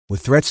With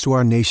threats to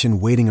our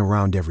nation waiting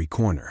around every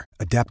corner,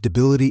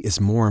 adaptability is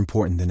more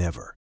important than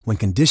ever. When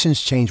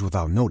conditions change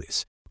without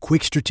notice,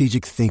 quick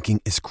strategic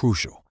thinking is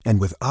crucial.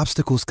 And with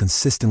obstacles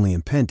consistently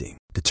impending,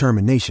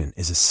 determination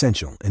is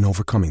essential in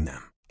overcoming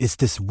them. It's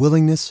this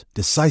willingness,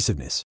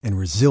 decisiveness, and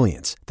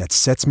resilience that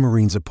sets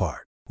Marines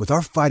apart. With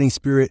our fighting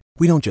spirit,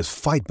 we don't just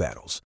fight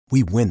battles,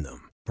 we win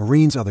them.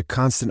 Marines are the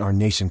constant our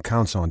nation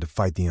counts on to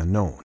fight the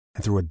unknown.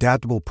 And through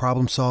adaptable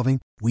problem solving,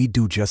 we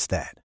do just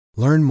that.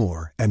 Learn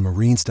more at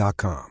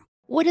marines.com.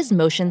 What does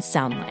motion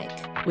sound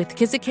like? With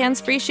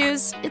Kizikans free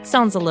shoes, it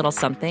sounds a little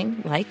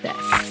something like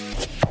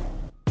this.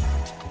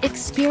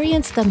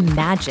 Experience the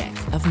magic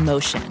of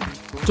motion.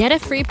 Get a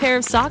free pair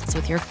of socks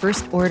with your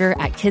first order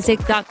at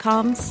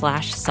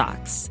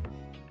kizik.com/socks.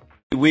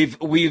 We've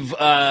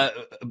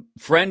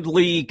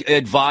friendly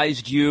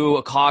advised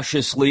you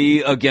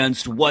cautiously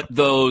against what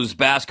those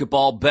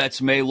basketball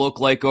bets may look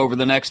like over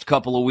the next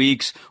couple of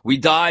weeks. We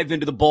dive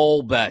into the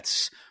bowl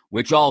bets,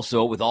 which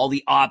also, with all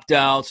the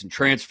opt-outs and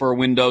transfer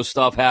window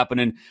stuff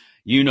happening,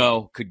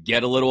 could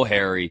get a little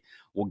hairy.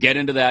 We'll get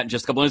into that in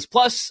just a couple minutes,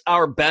 plus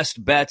our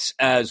best bets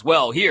as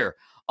well here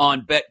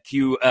on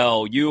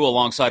BetQLU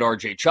alongside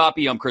RJ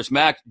Choppy. I'm Chris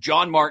Mack.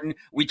 John Martin,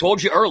 we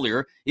told you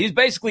earlier, he's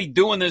basically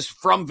doing this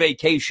from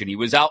vacation. He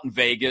was out in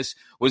Vegas,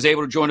 was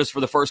able to join us for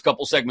the first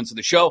couple segments of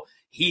the show.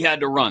 He had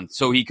to run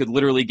so he could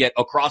literally get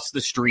across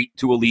the street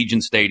to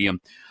Allegiant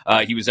Stadium.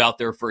 He was out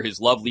there for his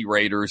lovely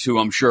Raiders, who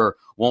I'm sure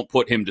won't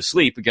put him to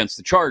sleep against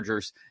the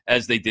Chargers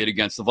as they did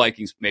against the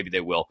Vikings. Maybe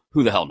they will.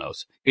 Who the hell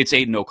knows? It's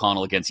Aiden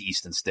O'Connell against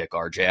Easton Stick,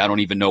 RJ. I don't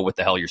even know what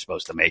the hell you're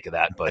supposed to make of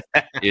that, but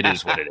it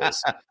is what it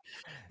is.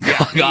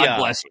 God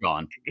bless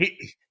John.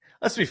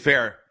 Let's be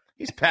fair.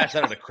 He's passed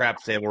out of the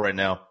crap table right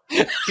now.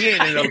 He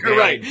ain't in no game. You're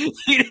right.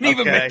 He didn't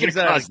even make it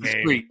across the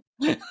street.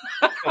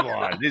 Come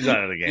on, he's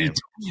out of the game.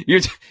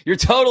 You're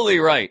totally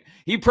right.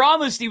 He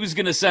promised he was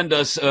going to send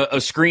us a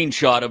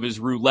screenshot of his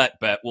roulette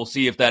bet. We'll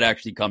see if that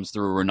actually comes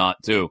through or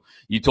not, too.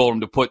 You told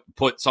him to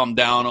put some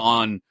down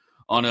on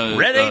a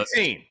Red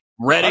 18.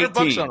 Red 18.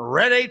 $100 on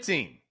Red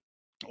 18.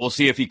 We'll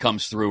see if he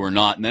comes through or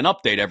not, and then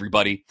update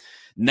everybody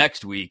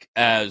next week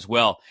as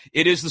well.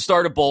 It is the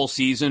start of bowl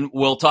season.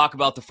 We'll talk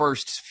about the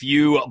first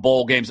few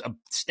bowl games, a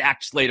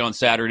stacked slate on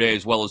Saturday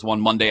as well as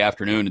one Monday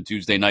afternoon and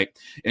Tuesday night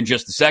in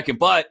just a second.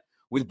 But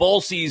with bowl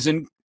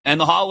season and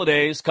the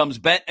holidays comes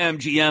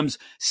BetMGM's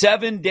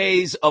 7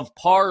 days of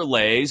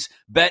parlays.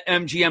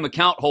 BetMGM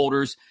account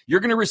holders, you're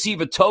going to receive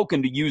a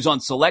token to use on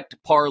select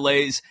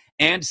parlays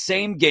and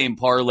same-game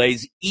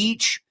parlays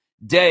each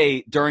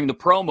day during the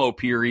promo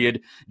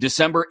period,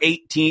 December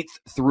 18th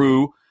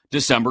through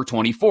December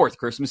 24th,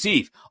 Christmas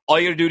Eve. All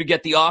you got to do to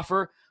get the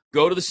offer,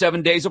 go to the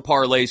 7 days of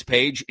parlays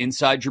page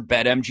inside your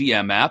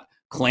BetMGM app,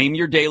 claim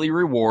your daily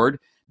reward.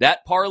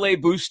 That parlay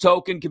boost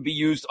token can be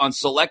used on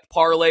select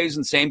parlays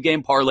and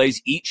same-game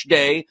parlays each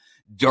day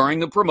during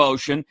the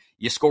promotion.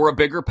 You score a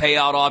bigger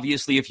payout,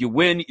 obviously, if you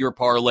win your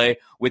parlay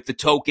with the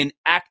token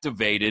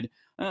activated.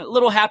 A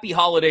little happy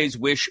holidays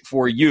wish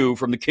for you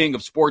from the king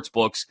of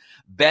sportsbooks,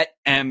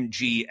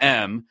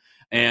 BetMGM.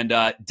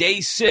 And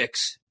day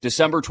 6,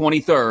 December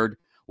 23rd,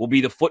 will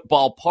be the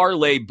football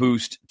parlay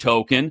boost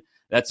token.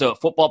 That's a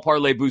football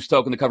parlay boost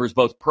token that covers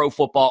both pro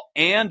football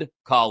and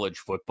college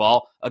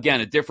football. Again,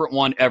 a different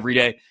one every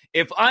day.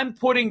 If I'm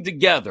putting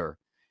together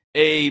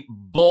a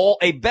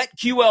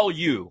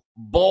BetQLU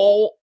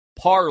bowl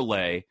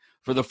parlay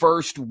for the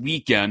first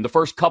weekend, the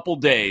first couple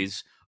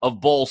days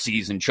of bowl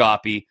season,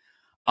 Choppy,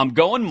 I'm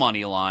going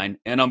money line,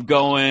 and I'm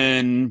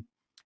going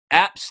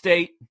App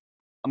State.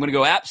 I'm going to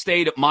go App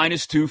State at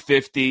minus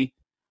 250.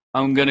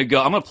 I'm going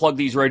to plug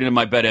these right into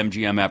my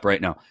BetMGM app right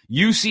now.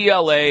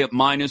 UCLA at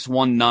minus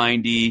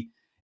 190.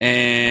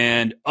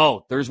 And,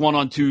 there's one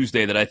on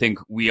Tuesday that I think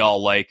we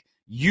all like.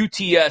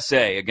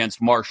 UTSA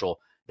against Marshall.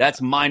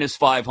 That's minus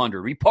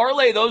 500. We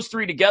parlay those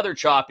three together,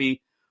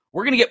 Choppy.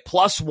 We're going to get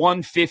plus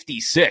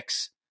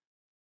 156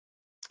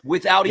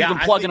 without even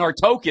plugging our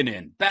token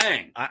in.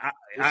 Bang.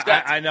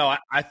 I know.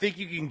 I think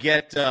you can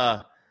get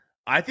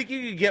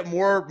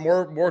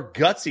more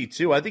gutsy,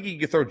 too. I think you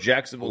can throw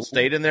Jacksonville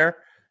State in there.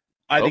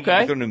 I think you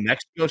can throw New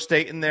Mexico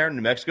State in there.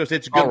 New Mexico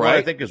State's a good one,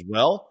 I think, as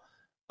well.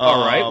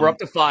 All right, we're up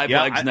to 5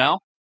 legs now.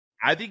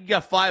 I think you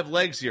got 5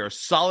 legs here, a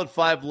solid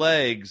 5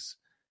 legs,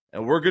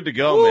 and we're good to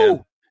go,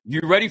 man.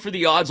 You ready for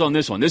the odds on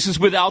this one? This is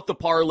without the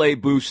parlay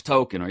boost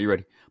token. Are you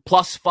ready?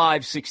 Plus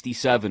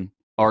 567,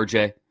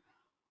 RJ.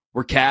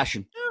 We're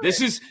cashing. This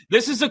is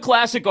a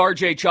classic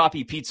RJ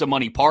Choppy Pizza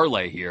Money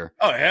parlay here.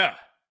 Oh, yeah.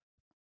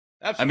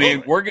 Absolutely. I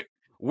mean,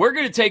 we're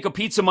going to take a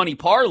pizza money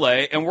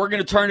parlay, and we're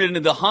going to turn it into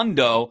the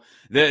hundo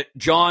that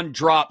John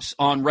drops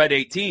on Red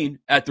 18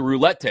 at the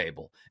roulette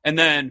table. And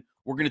then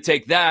we're going to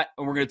take that,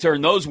 and we're going to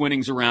turn those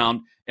winnings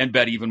around and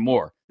bet even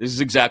more. This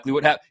is exactly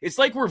what happened. It's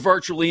like we're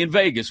virtually in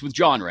Vegas with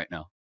John right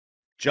now.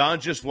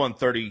 John just won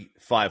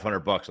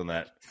 $3,500 on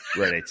that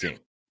Red 18.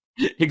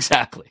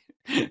 Exactly.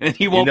 And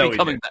he won't be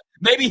coming back.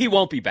 Maybe he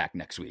won't be back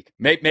next week.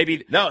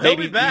 Maybe he'll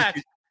be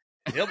back.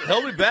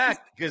 He'll be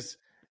back because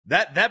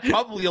That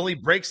probably only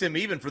breaks him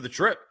even for the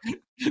trip.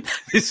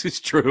 This is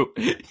true.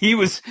 He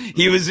was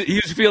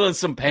feeling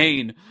some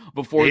pain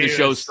before the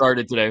show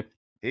started today.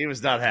 He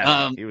was not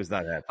happy. He was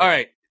not happy. All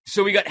right.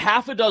 So we got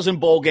half a dozen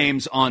bowl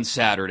games on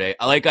Saturday.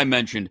 Like I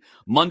mentioned,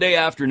 Monday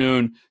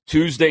afternoon,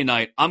 Tuesday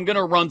night. I'm going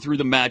to run through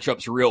the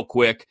matchups real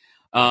quick.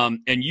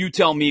 And you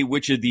tell me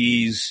which of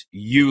these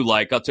you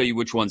like. I'll tell you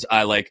which ones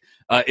I like.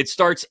 It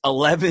starts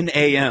 11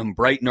 a.m.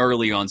 bright and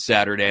early on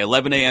Saturday,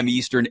 11 a.m.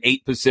 Eastern,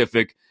 8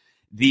 Pacific.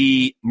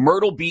 The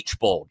Myrtle Beach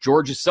Bowl,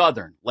 Georgia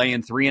Southern,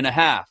 laying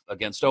 3.5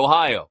 against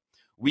Ohio.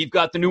 We've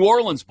got the New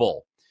Orleans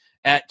Bowl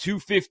at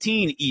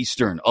 2:15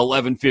 Eastern,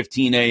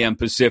 11:15 a.m.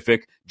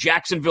 Pacific.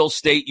 Jacksonville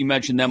State, you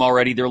mentioned them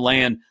already. They're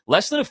laying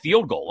less than a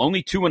field goal,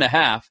 only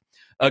 2.5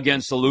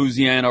 against the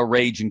Louisiana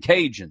Ragin'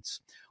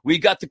 Cajuns. We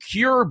got the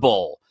Cure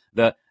Bowl,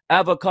 the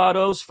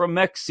Avocados from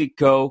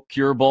Mexico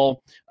Cure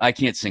Bowl. I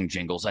can't sing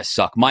jingles. I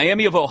suck.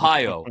 Miami of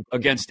Ohio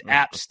against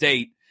App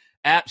State.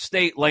 App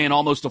State laying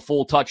almost a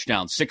full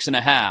touchdown,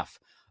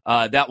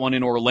 6.5. That one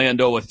in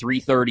Orlando, a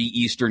 3:30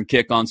 Eastern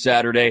kick on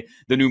Saturday.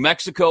 The New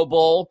Mexico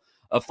Bowl,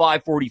 a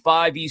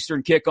 5:45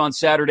 Eastern kick on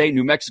Saturday.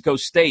 New Mexico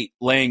State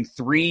laying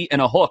 3 and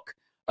a hook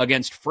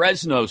against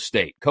Fresno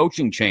State.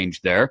 Coaching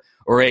change there,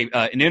 or an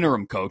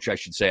interim coach, I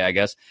should say, I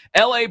guess.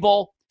 LA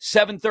Bowl,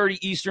 7:30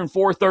 Eastern,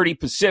 4:30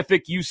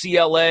 Pacific.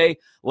 UCLA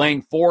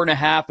laying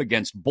 4.5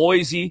 against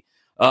Boise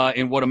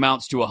in what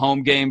amounts to a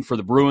home game for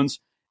the Bruins.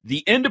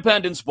 The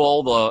Independence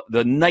Bowl,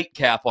 the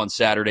nightcap on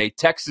Saturday,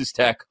 Texas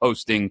Tech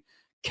hosting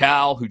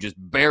Cal, who just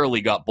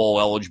barely got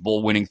bowl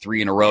eligible, winning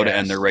 3 in a row to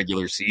end their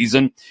regular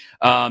season.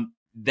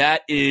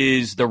 That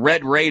is the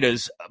Red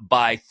Raiders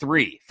by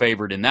 3,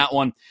 favored in that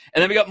one.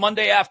 And then we got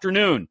Monday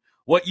afternoon,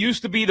 what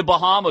used to be the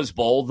Bahamas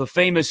Bowl, the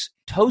famous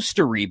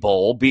Toastery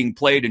Bowl being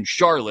played in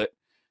Charlotte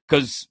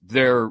because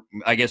they're,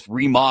 I guess,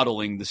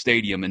 remodeling the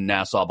stadium in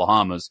Nassau,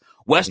 Bahamas.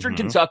 Western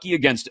Kentucky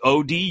against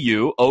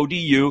ODU.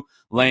 ODU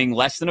laying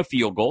less than a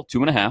field goal,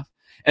 2.5.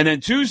 And then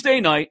Tuesday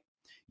night,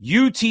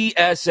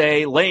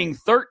 UTSA laying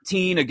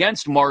 13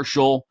 against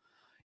Marshall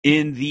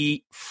in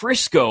the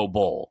Frisco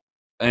Bowl.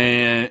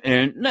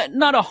 And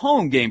not a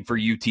home game for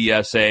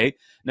UTSA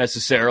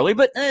necessarily,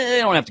 but they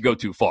don't have to go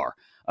too far.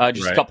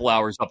 Just a couple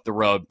hours up the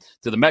road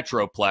to the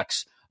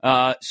Metroplex.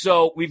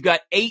 So we've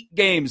got 8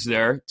 games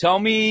there. Tell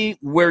me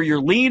where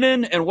you're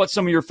leaning and what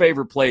some of your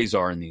favorite plays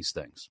are in these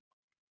things.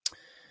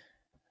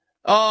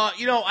 I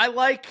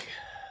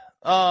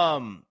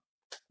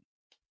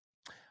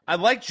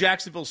like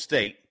Jacksonville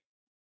State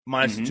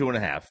minus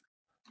 2.5.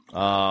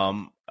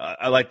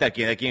 I like that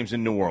game. That game's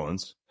in New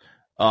Orleans.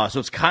 So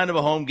it's kind of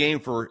a home game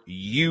for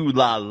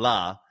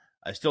you-la-la.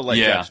 I still like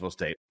Jacksonville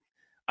State.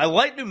 I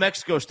like New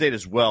Mexico State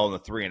as well in the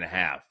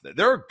 3.5.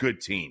 They're a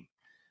good team.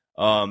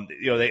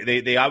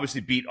 They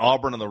obviously beat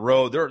Auburn on the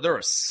road. They're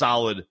a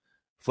solid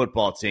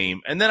football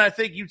team. And then I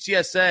think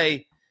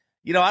UTSA,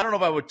 I don't know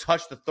if I would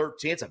touch the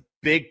 13. It's a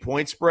big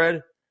point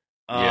spread.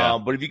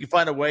 But if you can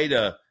find a way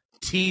to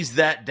tease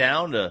that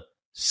down to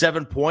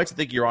 7 points, I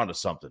think you're onto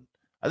something.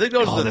 I think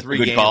those are the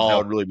 3 games I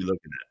would really be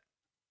looking at.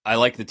 I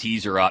like the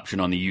teaser option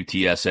on the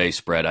UTSA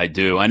spread. I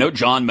do. I know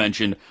John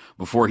mentioned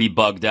before he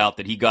bugged out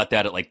that he got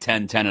that at like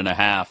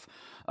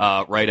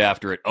 10.5 right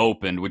after it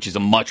opened, which is a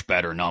much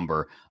better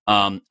number.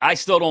 I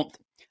still don't.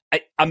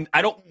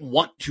 I don't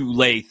want to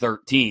lay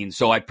 13,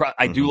 so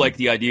I do like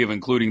the idea of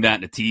including that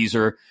in a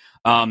teaser.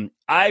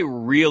 I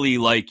really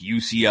like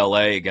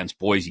UCLA against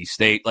Boise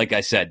State. Like I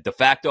said, de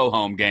facto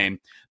home game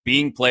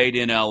being played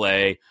in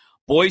LA.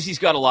 Boise's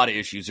got a lot of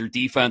issues. Their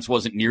defense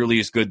wasn't nearly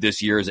as good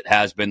this year as it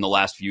has been the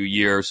last few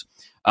years.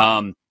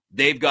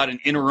 They've got an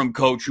interim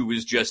coach who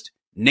is just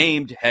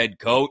named head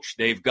coach.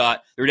 They're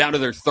down to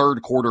their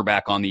 3rd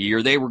quarterback on the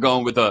year. They were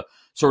going with a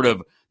sort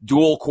of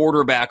dual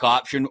quarterback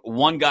option.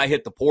 One guy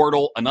hit the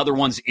portal. Another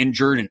one's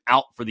injured and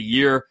out for the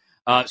year.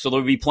 So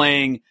they'll be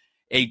playing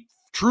a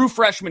true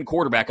freshman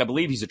quarterback. I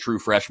believe he's a true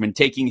freshman,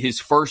 taking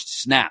his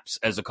first snaps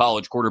as a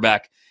college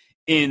quarterback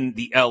in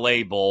the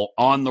LA Bowl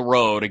on the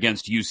road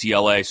against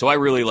UCLA. So I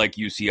really like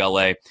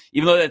UCLA.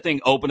 Even though that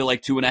thing opened at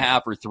like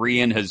 2.5 or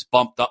 3 and has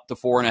bumped up to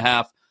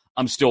 4.5,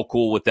 I'm still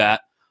cool with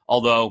that.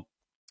 Although,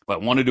 if I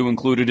wanted to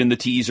include it in the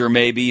teaser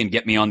maybe and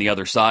get me on the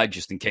other side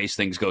just in case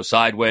things go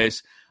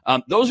sideways,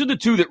 those are the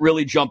 2 that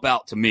really jump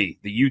out to me,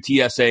 the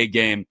UTSA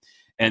game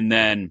and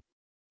then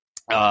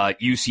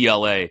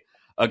UCLA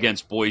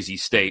against Boise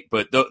State.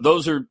 But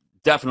those are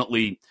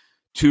definitely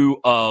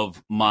 2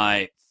 of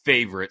my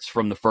favorites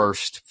from the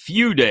first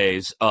few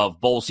days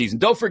of bowl season.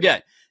 Don't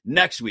forget,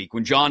 next week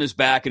when John is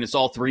back and it's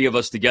all 3 of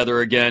us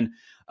together again,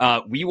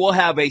 we will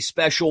have a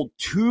special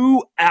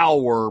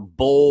 2-hour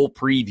bowl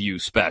preview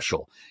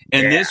special.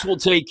 And this will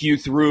take you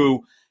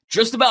through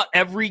just about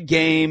every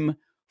game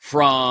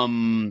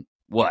from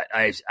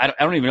I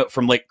don't even know,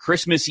 from like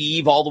Christmas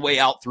Eve all the way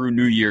out through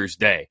New Year's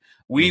Day.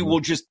 We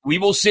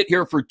will sit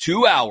here for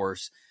 2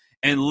 hours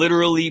and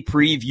literally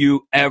preview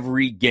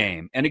every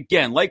game. And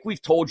again, like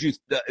we've told you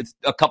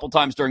a couple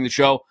times during the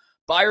show,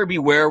 buyer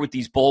beware with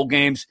these bowl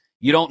games.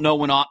 You don't know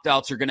when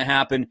opt-outs are going to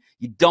happen.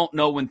 You don't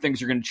know when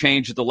things are going to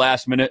change at the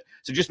last minute.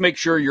 So just make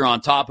sure you're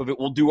on top of it.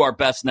 We'll do our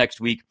best next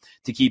week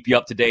to keep you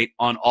up to date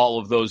on all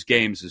of those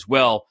games as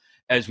well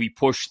as we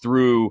push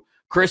through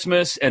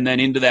Christmas and then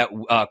into that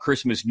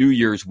Christmas New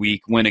Year's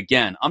week when,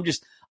 again, I'm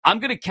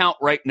going to count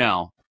right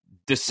now,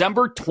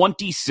 December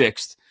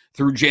 26th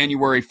through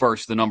January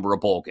 1st, the number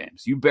of bowl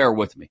games. You bear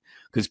with me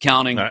because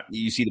counting, right.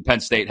 You see the Penn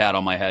State hat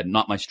on my head,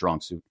 not my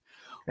strong suit.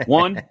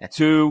 1,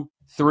 2,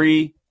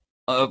 3,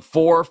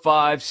 4,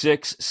 5,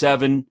 6,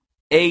 7,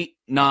 8,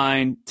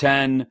 9,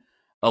 10,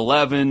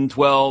 11,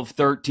 12,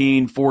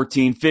 13,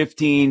 14,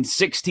 15,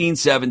 16,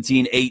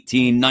 17,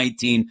 18,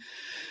 19,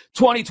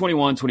 20,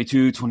 21,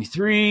 22,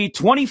 23,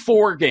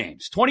 24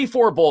 games,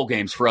 24 bowl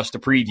games for us to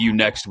preview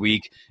next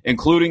week,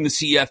 including the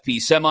CFP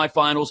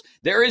semifinals.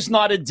 There is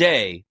not a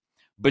day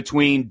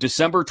between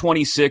December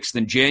 26th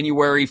and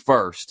January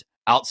 1st,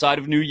 outside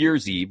of New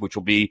Year's Eve, which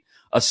will be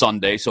a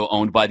Sunday, so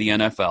owned by the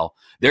NFL.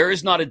 There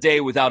is not a day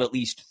without at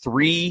least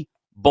 3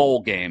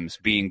 bowl games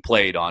being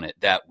played on it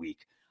that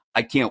week.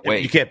 I can't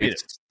wait. You can't beat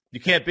it. You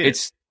can't beat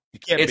it. You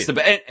can't beat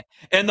it.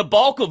 And the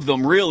bulk of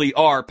them really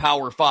are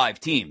Power 5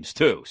 teams,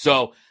 too.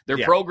 So they're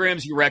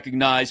programs you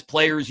recognize,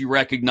 players you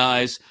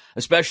recognize,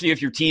 especially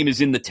if your team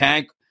is in the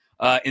tank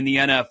in the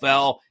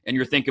NFL and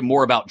you're thinking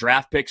more about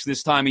draft picks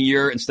this time of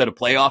year instead of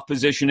playoff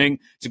positioning.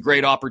 It's a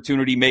great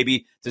opportunity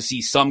maybe to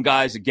see some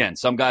guys. Again,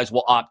 some guys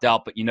will opt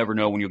out, but you never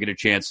know when you'll get a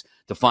chance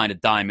to find a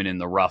diamond in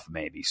the rough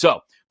maybe. So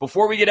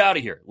before we get out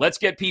of here, let's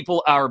get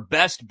people our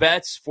best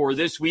bets for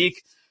this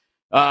week.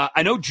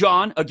 I know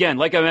John, again,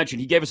 like I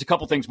mentioned, he gave us a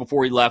couple things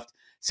before he left,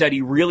 said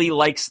he really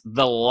likes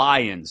the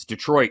Lions,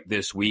 Detroit,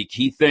 this week.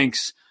 He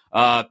thinks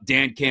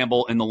Dan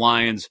Campbell and the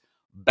Lions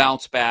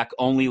bounce back,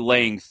 only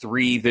laying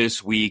 3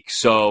 this week.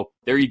 So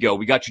there you go.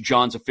 We got you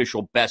John's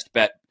official best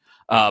bet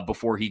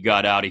before he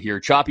got out of here.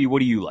 Choppy, what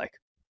do you like?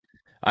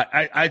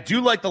 I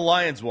do like the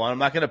Lions one. I'm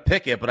not going to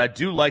pick it, but I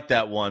do like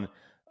that one.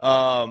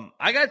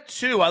 I got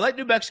 2. I like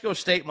New Mexico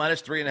State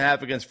minus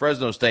 3.5 against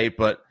Fresno State,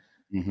 but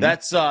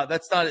that's not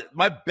it.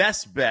 My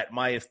best bet,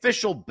 my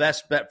official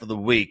best bet for the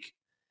week.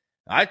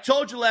 I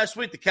told you last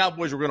week the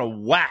Cowboys were going to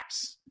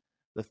wax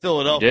the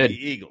Philadelphia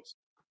Eagles,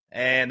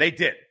 and they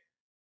did.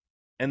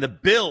 And the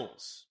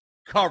Bills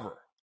cover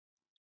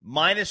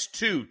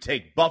 -2.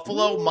 Take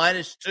Buffalo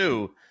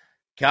 -2.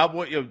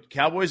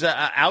 Cowboys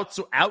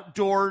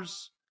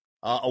outdoors,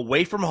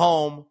 away from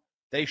home.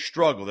 They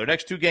struggle. Their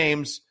next 2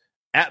 games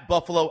at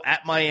Buffalo,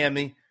 at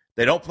Miami.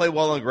 They don't play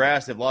well on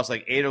grass. They've lost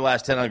like 8 of the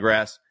last 10 on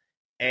grass.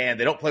 And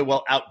they don't play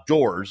well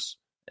outdoors.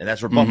 And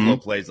that's where Buffalo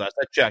plays. Last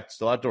I checked,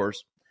 still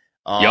outdoors.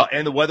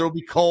 And the weather will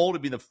be cold.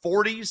 It'll be in the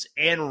 40s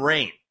and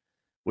rain,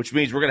 which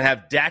means we're going to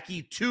have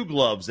Dacky 2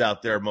 gloves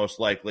out there most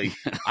likely.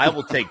 I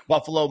will take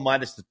Buffalo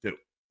 -2.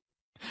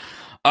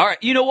 All right.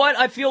 You know what?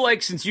 I feel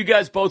like since you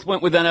guys both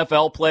went with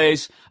NFL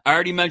plays, I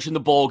already mentioned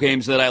the bowl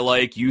games that I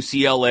like,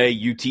 UCLA,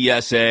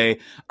 UTSA.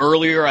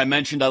 Earlier, I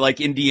mentioned I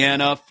like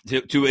Indiana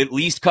to at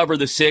least cover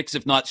the 6,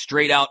 if not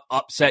straight out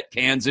upset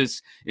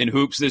Kansas in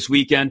hoops this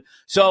weekend.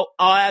 So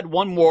I'll add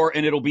one more,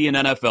 and it'll be an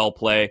NFL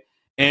play.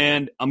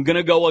 And I'm going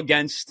to go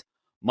against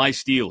my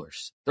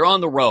Steelers. They're on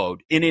the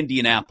road in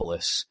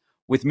Indianapolis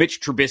with Mitch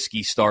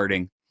Trubisky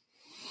starting.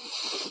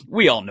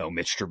 We all know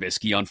Mitch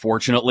Trubisky,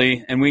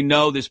 unfortunately, and we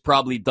know this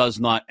probably does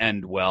not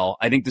end well.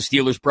 I think the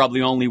Steelers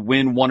probably only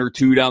win 1 or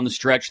 2 down the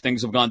stretch.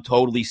 Things have gone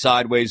totally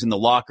sideways in the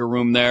locker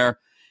room there.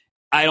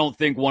 I don't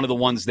think one of the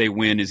ones they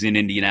win is in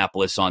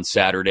Indianapolis on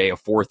Saturday, a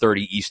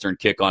 4:30 Eastern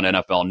kick on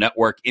NFL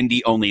Network.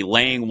 Indy only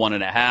laying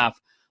 1.5.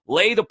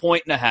 Lay the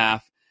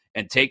 1.5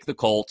 and take the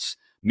Colts.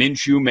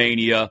 Minshew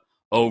Mania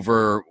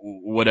over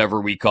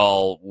whatever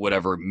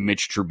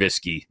Mitch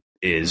Trubisky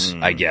is,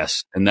 I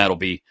guess, and that'll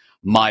be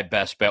my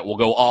best bet. We'll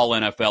go all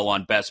NFL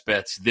on best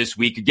bets this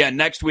week. Again,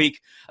 next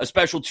week, a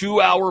special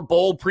 2-hour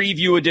bowl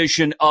preview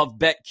edition of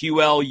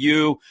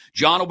BetQLU.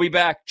 John will be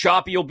back.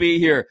 Choppy will be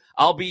here.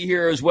 I'll be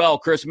here as well.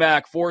 Chris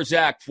Mack, for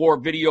Zach, for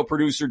video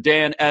producer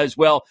Dan as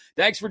well.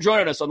 Thanks for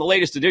joining us on the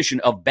latest edition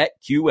of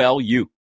BetQLU.